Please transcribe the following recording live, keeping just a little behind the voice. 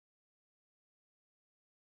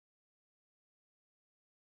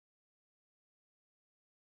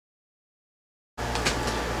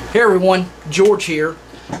Hey everyone, George here.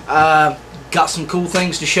 Got some cool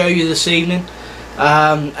things to show you this evening.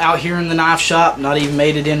 Out here in the knife shop, not even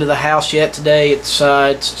made it into the house yet today. It's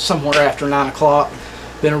somewhere after 9 o'clock.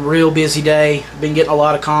 Been a real busy day. Been getting a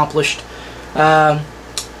lot accomplished. Got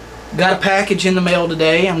a package in the mail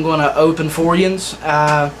today I'm going to open for you.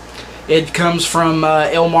 It comes from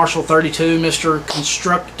lmarshall32, Mr.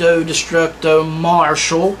 Constructo Destructo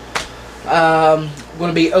Marshall. I'm going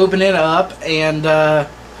to be opening it up, and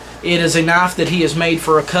it is a knife that he has made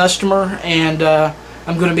for a customer, and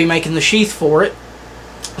I'm going to be making the sheath for it.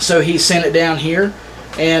 So he sent it down here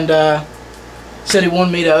and said he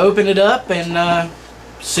wanted me to open it up and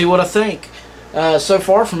see what I think. So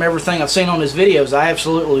far, from everything I've seen on his videos, I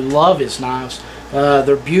absolutely love his knives.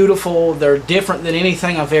 They're beautiful. They're different than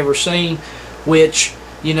anything I've ever seen, which,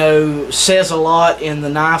 you know, says a lot in the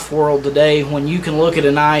knife world today. When you can look at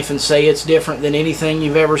a knife and say it's different than anything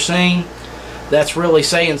you've ever seen, that's really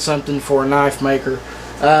saying something for a knife maker.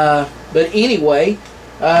 But anyway,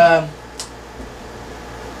 I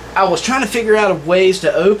was trying to figure out ways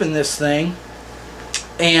to open this thing,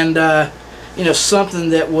 and you know,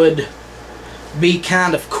 something that would be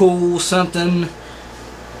kind of cool, something,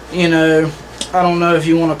 you know, I don't know if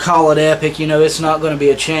you want to call it epic. You know, it's not going to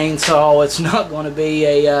be a chainsaw, it's not going to be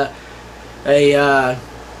a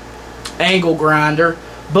angle grinder,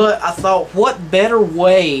 but I thought, what better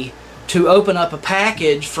way to open up a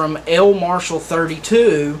package from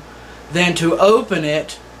lmarshall32 than to open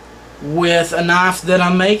it with a knife that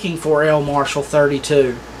I'm making for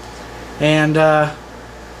lmarshall32. And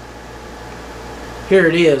here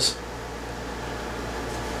it is.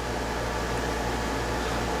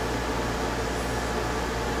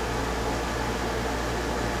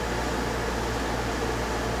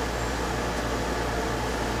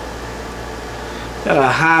 Got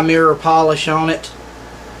a high mirror polish on it.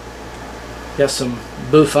 Got some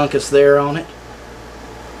boofunkus there on it.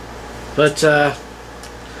 But I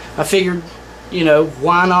figured, you know,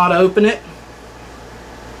 why not open it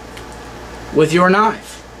with your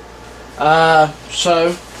knife?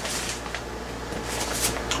 So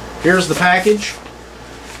here's the package.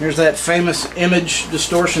 Here's that famous image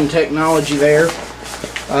distortion technology there.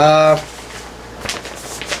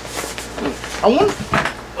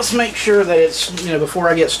 Let's make sure that it's, you know, before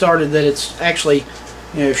I get started, that it's actually,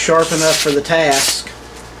 you know, sharp enough for the task.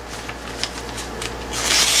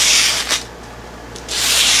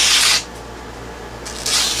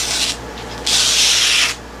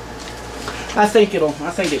 I think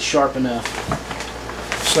it's sharp enough.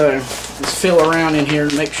 So let's feel around in here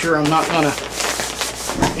and make sure I'm not gonna,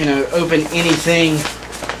 you know, open anything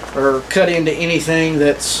or cut into anything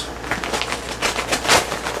that's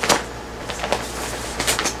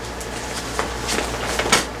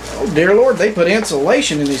oh dear Lord, they put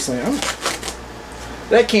insulation in these things. Oh,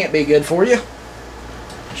 that can't be good for you.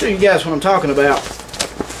 I'll show you guys what I'm talking about.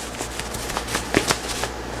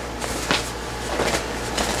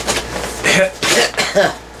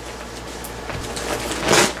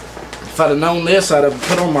 If I'd have known this, I'd have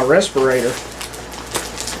put on my respirator.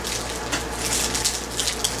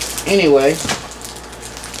 Anyway,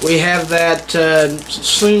 we have that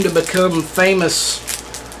soon to become famous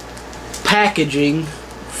packaging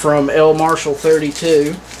from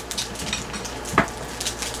lmarshall32.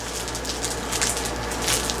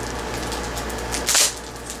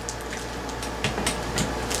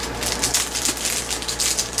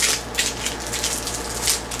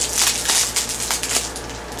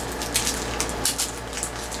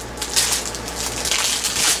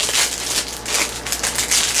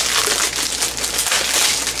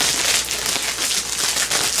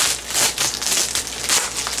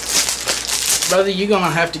 Brother, you're going to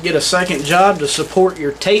have to get a second job to support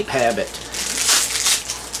your tape habit.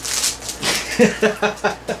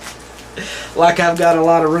 Like I've got a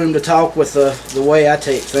lot of room to talk with the way I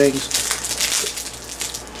tape things.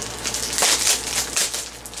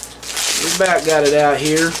 We about got it out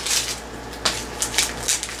here.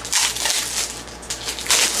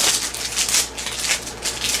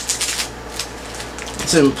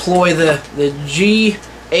 Let's employ the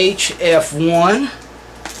GHF1.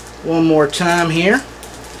 One more time here. I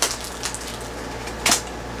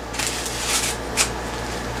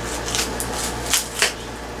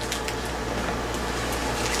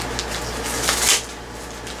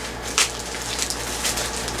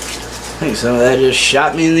think some of that just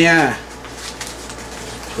shot me in the eye.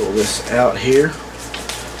 Pull this out here.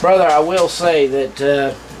 Brother, I will say that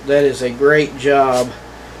that is a great job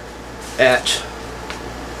at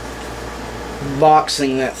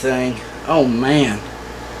boxing that thing. Oh man.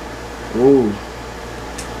 Ooh.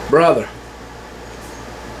 Brother.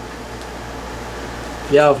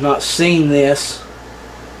 y'all have not seen this,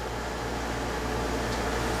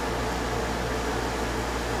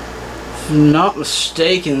 if I'm not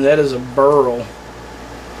mistaken, that is a burl.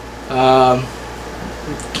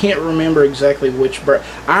 Can't remember exactly which burl.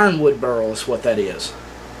 Ironwood burl is what that is.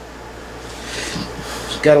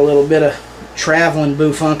 It's got a little bit of traveling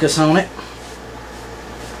boofunkus on it.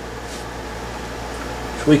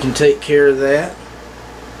 We can take care of that.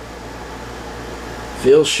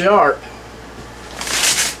 Feels sharp.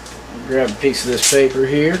 Grab a piece of this paper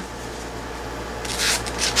here.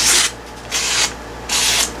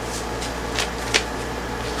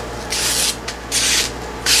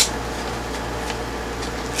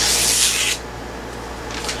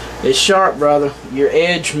 It's sharp, brother. Your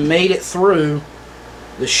edge made it through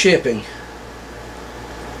the shipping.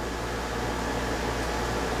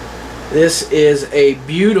 This is a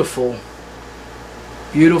beautiful,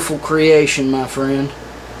 beautiful creation, my friend.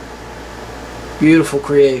 Beautiful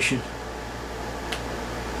creation.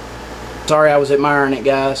 Sorry I was admiring it,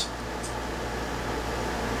 guys.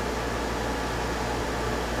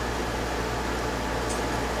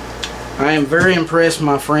 I am very impressed,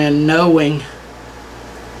 my friend, knowing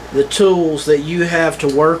the tools that you have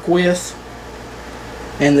to work with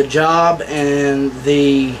and the job and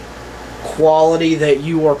the quality that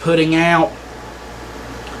you are putting out.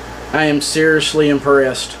 I am seriously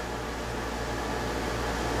impressed.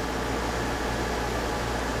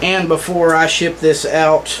 And before I ship this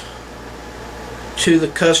out to the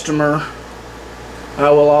customer, I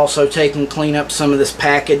will also take and clean up some of this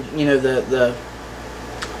package, you know, the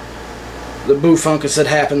boofunkus that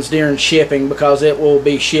happens during shipping, because it will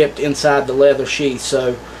be shipped inside the leather sheath,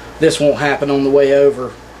 so this won't happen on the way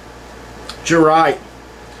over. But you're right.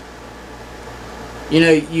 You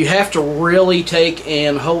know, you have to really take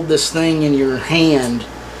and hold this thing in your hand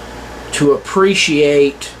to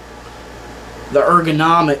appreciate the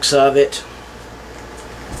ergonomics of it.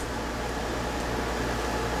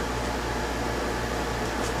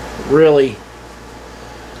 Really,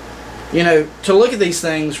 you know, to look at these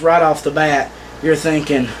things right off the bat, you're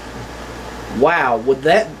thinking, wow, would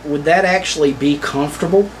that actually be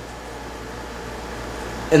comfortable?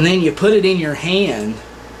 And then you put it in your hand.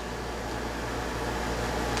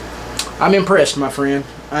 I'm impressed, my friend.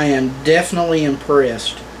 I am definitely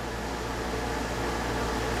impressed.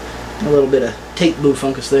 A little bit of tape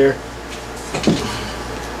boofunkus there.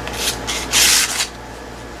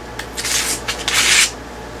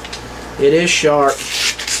 It is sharp.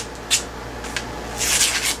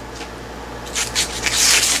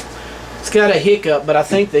 It's got a hiccup, but I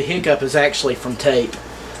think the hiccup is actually from tape.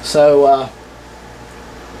 So,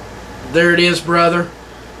 there it is, brother.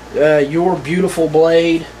 Your beautiful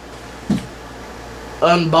blade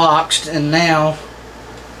unboxed, and now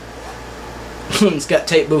it's got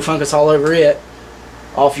tape boofunkus all over it,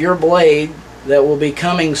 off your blade that will be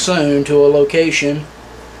coming soon to a location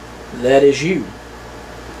that is you.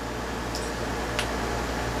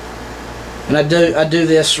 And I do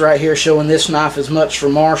this right here, showing this knife as much for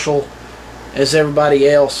Marshall as everybody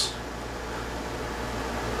else.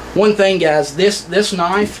 One thing, guys, this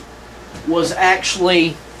knife was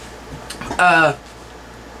actually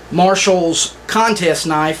Marshall's contest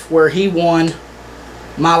knife, where he won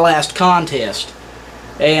my last contest,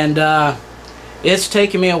 and it's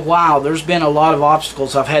taken me a while. There's been a lot of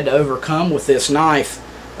obstacles I've had to overcome with this knife.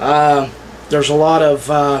 There's a lot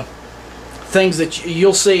of things that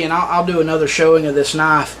you'll see, and I'll do another showing of this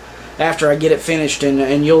knife after I get it finished,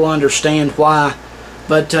 and you'll understand why.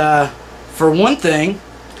 But for one thing,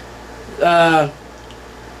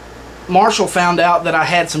 Marshall found out that I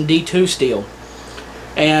had some D2 steel,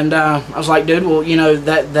 and I was like, dude, well, you know,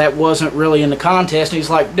 that wasn't really in the contest. And he's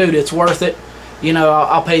like, dude, it's worth it, you know,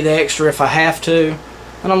 I'll pay the extra if I have to.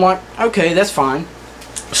 And I'm like, okay, that's fine.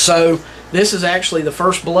 So this is actually the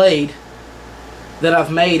first blade that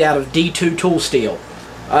I've made out of D2 tool steel.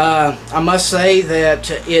 I must say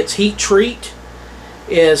that its heat treat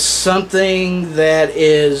is something that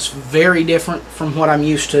is very different from what I'm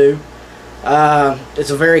used to. It's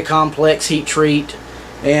a very complex heat treat,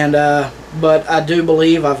 and but I do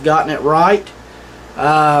believe I've gotten it right.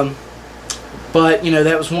 But you know,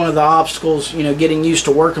 that was one of the obstacles, you know, getting used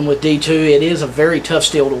to working with D2. It is a very tough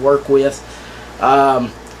steel to work with.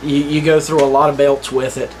 You go through a lot of belts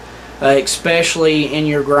with it, especially in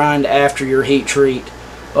your grind after your heat treat.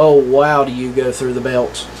 Oh wow, do you go through the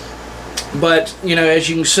belts. But you know, as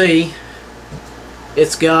you can see,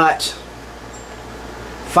 it's got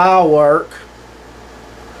file work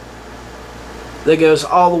that goes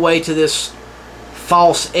all the way to this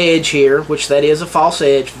false edge here, which that is a false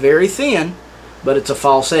edge, very thin, but it's a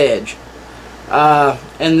false edge.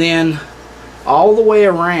 And then all the way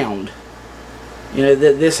around. You know,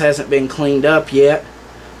 this hasn't been cleaned up yet,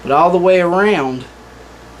 but all the way around,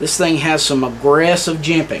 this thing has some aggressive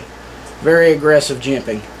jimping. Very aggressive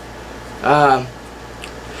jimping.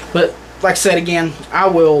 But like I said again, I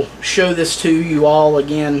will show this to you all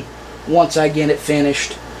again once I get it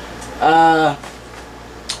finished.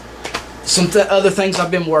 Some other things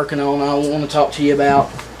I've been working on I want to talk to you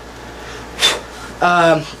about.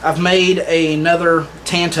 I've made another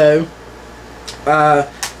Tanto.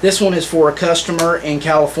 This one is for a customer in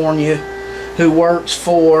California who works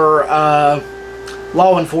for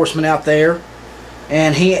law enforcement out there,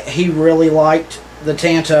 and he really liked the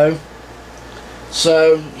Tanto,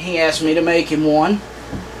 so he asked me to make him one,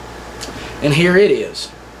 and here it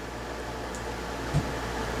is.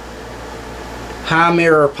 High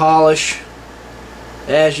mirror polish,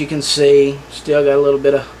 as you can see. Still got a little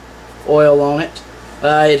bit of oil on it.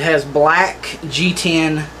 It has black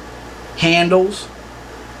G10 handles,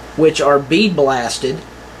 which are bead blasted,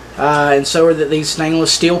 and so are these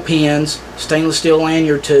stainless steel pins, stainless steel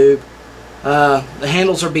lanyard tube. The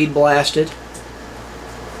handles are bead blasted,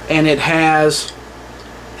 and it has,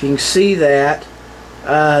 if you can see that,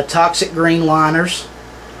 toxic green liners.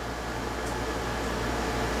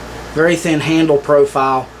 Very thin handle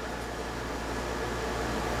profile.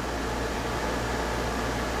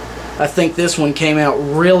 I think this one came out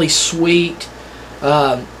really sweet.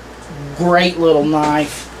 Great little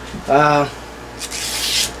knife.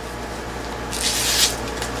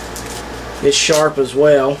 It's sharp as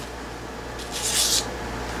well.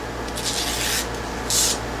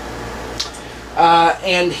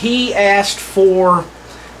 And he asked for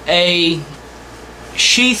a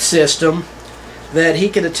sheath system that he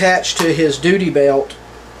could attach to his duty belt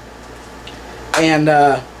and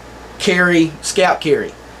carry, scout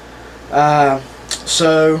carry.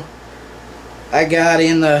 So I got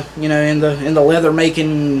in the, you know, in the leather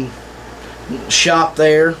making shop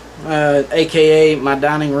there, aka my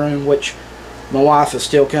dining room, which my wife is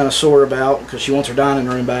still kind of sore about because she wants her dining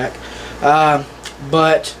room back.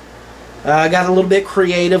 But I got a little bit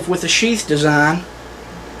creative with the sheath design,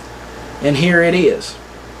 and here it is.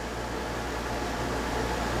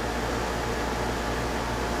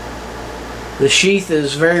 The sheath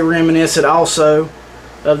is very reminiscent also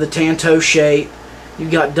of the Tanto shape.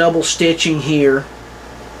 You've got double stitching here,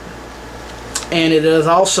 and it is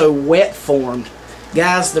also wet formed.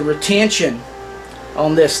 Guys, the retention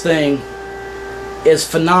on this thing is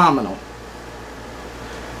phenomenal.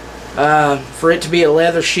 For it to be a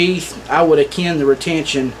leather sheath, I would akin the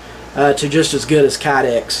retention to just as good as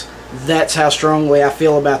Kydex. That's how strongly I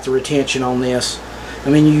feel about the retention on this.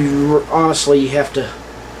 I mean, you honestly have to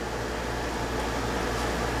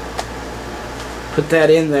put that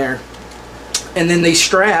in there. And then these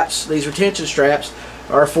straps, these retention straps,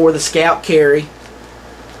 are for the scout carry.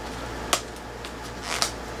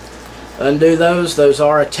 Undo those. Those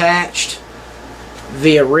are attached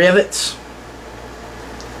via rivets.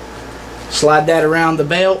 Slide that around the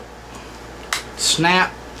belt.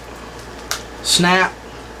 Snap. Snap.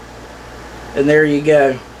 And there you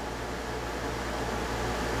go.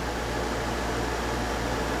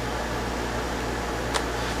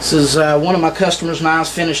 This is one of my customers' knives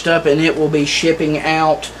finished up, and it will be shipping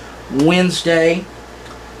out Wednesday.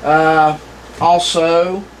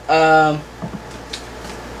 Also,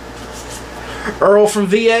 Earl from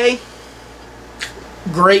VA,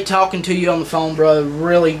 great talking to you on the phone, bro.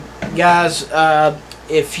 Really, guys,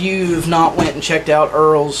 if you've not went and checked out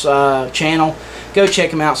Earl's channel, go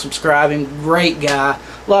check him out, subscribe him. Great guy,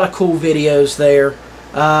 a lot of cool videos there.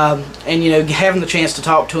 And you know, having the chance to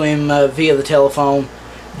talk to him via the telephone,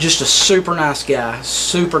 just a super nice guy,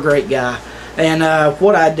 super great guy. And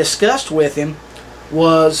what I discussed with him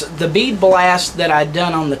was the bead blast that I'd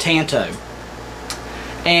done on the Tanto.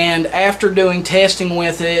 And after doing testing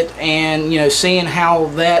with it and, you know, seeing how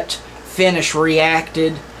that finish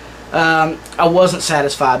reacted, I wasn't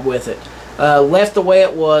satisfied with it. Left the way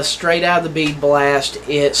it was, straight out of the bead blast.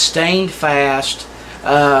 It stained fast.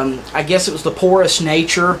 I guess it was the porous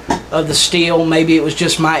nature of the steel. Maybe it was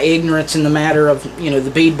just my ignorance in the matter of, you know, the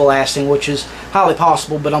bead blasting, which is highly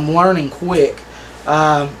possible, but I'm learning quick.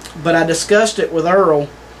 But I discussed it with Earl,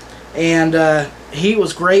 and he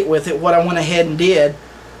was great with it. What I went ahead and did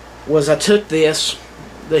was I took his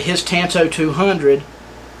Tanto 200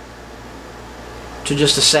 to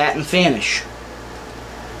just a satin finish.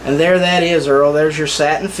 And there that is, Earl. There's your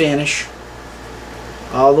satin finish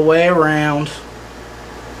all the way around.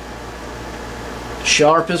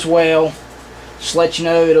 Sharp as well. Just let you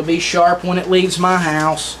know it'll be sharp when it leaves my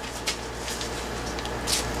house.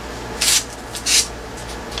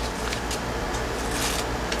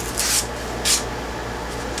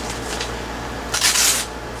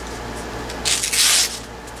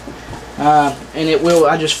 and it will,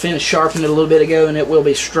 I just finished sharpening it a little bit ago, and it will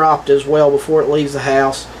be stropped as well before it leaves the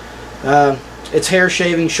house. It's hair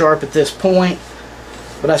shaving sharp at this point,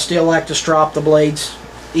 but I still like to strop the blades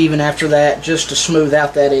even after that, just to smooth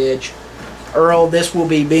out that edge. Earl, this will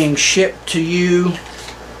be being shipped to you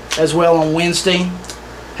as well on Wednesday.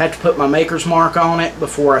 Have to put my maker's mark on it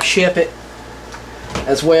before I ship it,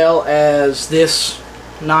 as well as this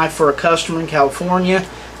knife for a customer in California.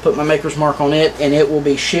 Put my maker's mark on it, and it will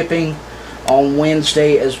be shipping on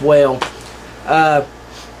Wednesday as well.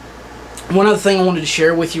 One other thing I wanted to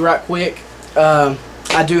share with you right quick.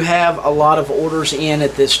 I do have a lot of orders in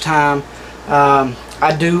at this time.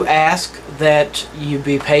 I do ask that you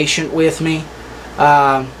be patient with me.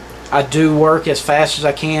 I do work as fast as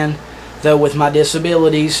I can, though with my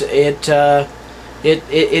disabilities it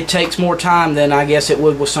takes more time than I guess it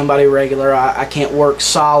would with somebody regular. I can't work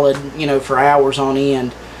solid, you know, for hours on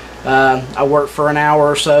end. I work for an hour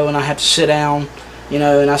or so, and I have to sit down, you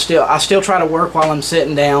know, and I still try to work while I'm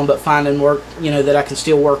sitting down, but finding work, you know, that I can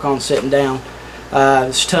still work on sitting down,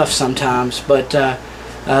 it's tough sometimes. But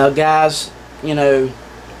guys, you know,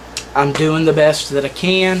 I'm doing the best that I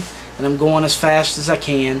can, and I'm going as fast as I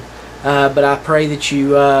can. But I pray that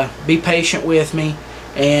you be patient with me,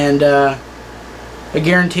 and I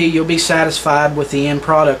guarantee you'll be satisfied with the end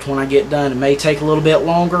product when I get done. It may take a little bit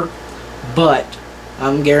longer, but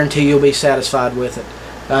I guarantee you'll be satisfied with it.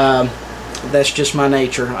 That's just my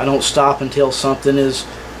nature. I don't stop until something is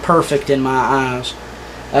perfect in my eyes.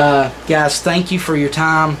 Guys, thank you for your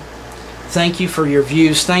time. Thank you for your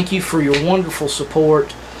views. Thank you for your wonderful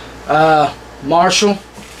support. Marshall,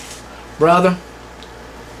 brother,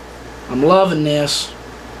 I'm loving this.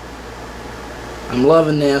 I'm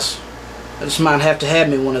loving this. I just might have to have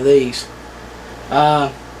me one of these.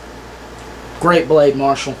 Great blade,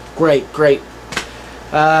 Marshall. Great, great.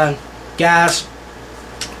 Guys,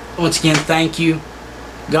 once again, thank you.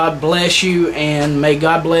 God bless you, and may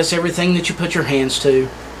God bless everything that you put your hands to.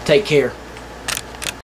 Take care.